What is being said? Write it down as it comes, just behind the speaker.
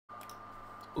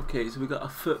Okay, so we got our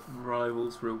Foot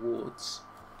Rivals rewards.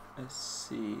 Let's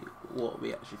see what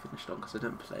we actually finished on because I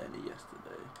didn't play any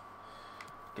yesterday.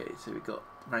 Okay, so we got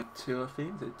rank 2, I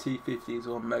think. So T50 is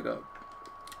 1 mega.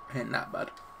 Ain't that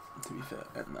bad. To be fair,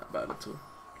 ain't that bad at all.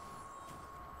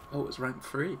 Oh, it's rank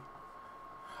 3.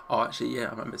 Oh, actually, yeah, I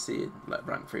remember seeing like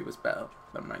rank 3 was better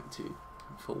than rank 2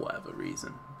 for whatever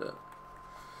reason. But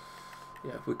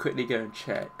yeah, if we quickly go and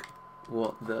check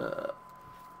what the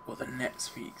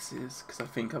next week's is, because I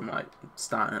think I'm like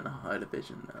starting in a higher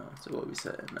division now. So what are we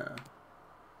saying now?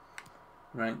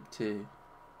 Rank 2.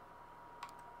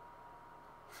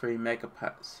 3 mega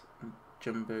packs,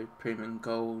 jumbo premium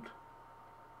gold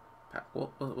pack.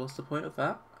 What's the point of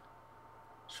that?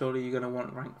 Surely you're gonna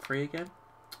want rank 3 again?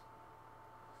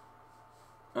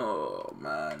 Oh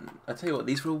man, I tell you what,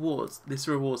 this reward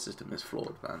system is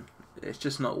flawed, man. It's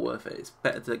just not worth it. It's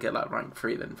better to get like rank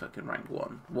 3 than fucking rank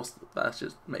 1. That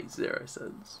just makes 0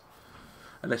 sense.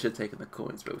 Unless you're taking the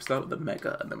coins, but we'll start with the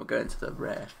mega and then we'll go into the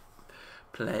rare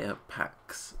player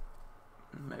packs.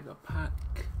 Mega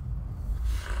pack.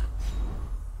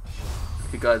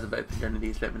 If you guys have opened any of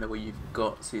these, let me know what you've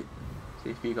got. See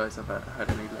if you guys have had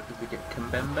any luck. If we get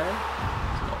Kimbembe,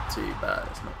 it's not too bad.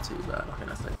 It's not too bad. I think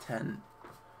that's like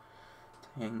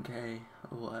 10k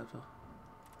or whatever.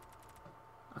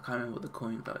 I can't remember what the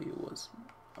coin value was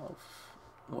of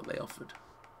what they offered,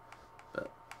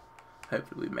 but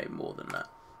hopefully we made more than that.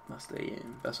 That's the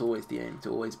aim. That's always the aim, to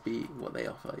always beat what they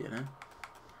offer, you know?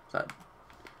 It's like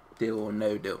deal or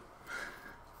no deal.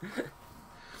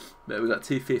 But we got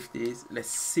 250s. Let's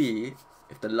see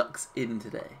if the luck's in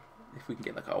today. If we can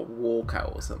get like a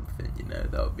walkout or something, you know,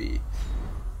 that would be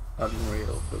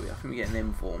unreal. But I think we get an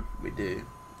inform. We do.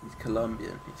 He's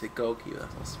Colombian. He's a goalkeeper.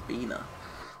 Or Spina.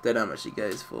 Don't know how much he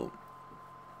goes for.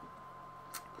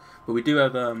 But we do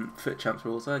have foot champs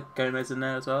rules. Gomez in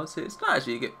there as well. So it's not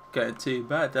actually going too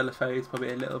bad. Delafeu is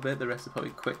probably a little bit. The rest are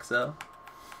probably quick sell.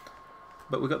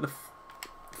 But we got the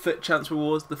foot champs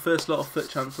rewards. The first lot of foot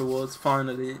champs rewards.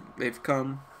 Finally, they've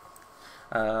come.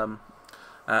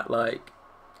 At like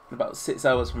about 6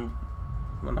 hours from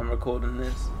when I'm recording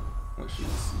this, which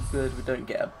is good. We don't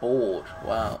get a board.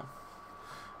 Wow.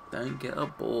 Don't get a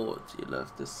board. You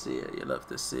love to see it. You love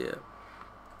to see it.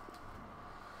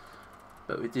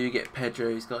 But we do get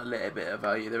Pedro. He's got a little bit of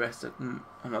value. The rest are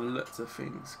on the looks of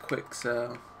things, quick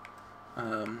sell.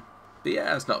 But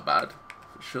yeah, it's not bad.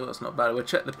 For sure, it's not bad. We'll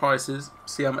check the prices,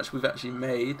 see how much we've actually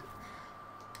made.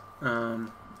 So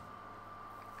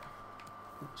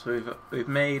we've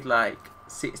made like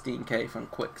 16k from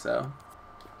quick sell.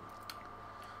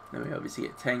 Then we obviously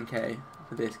get 10k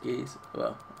for this geese.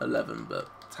 Well, 11, but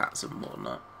tax and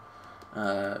whatnot.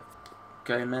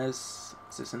 Gomez,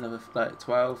 is this another like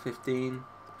 12, 15?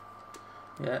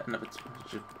 Yeah, another.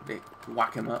 Just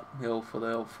whack him up. He'll for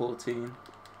the old 14.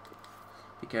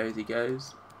 If he goes, he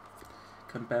goes.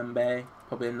 Kimbembe,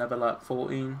 probably another like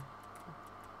 14.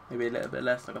 Maybe a little bit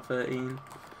less, like a 13.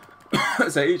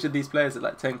 So each of these players are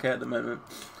like 10k at the moment.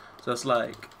 So it's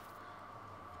like,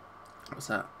 what's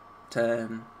that?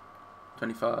 10,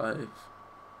 25,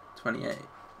 28.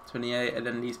 28, and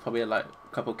then these probably are like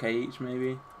a couple k each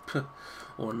maybe.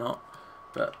 Or not.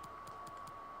 But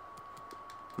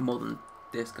more than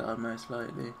this card most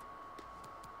likely.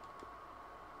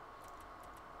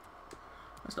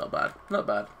 That's not bad. Not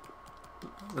bad.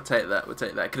 We'll take that. We'll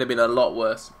take that. Could have been a lot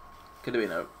worse. Could have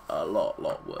been a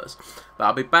lot worse. But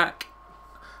I'll be back.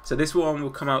 So this one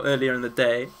will come out earlier in the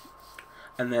day.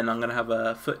 And then I'm going to have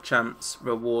a Foot Champs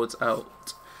rewards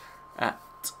out at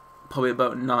probably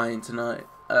about 9 tonight.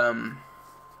 I'm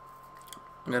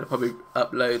going to probably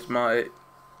upload my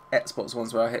Xbox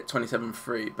ones where I hit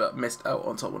 27-3 but missed out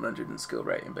on top 100 in skill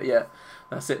rating. But yeah,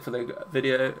 that's it for the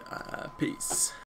video. Peace.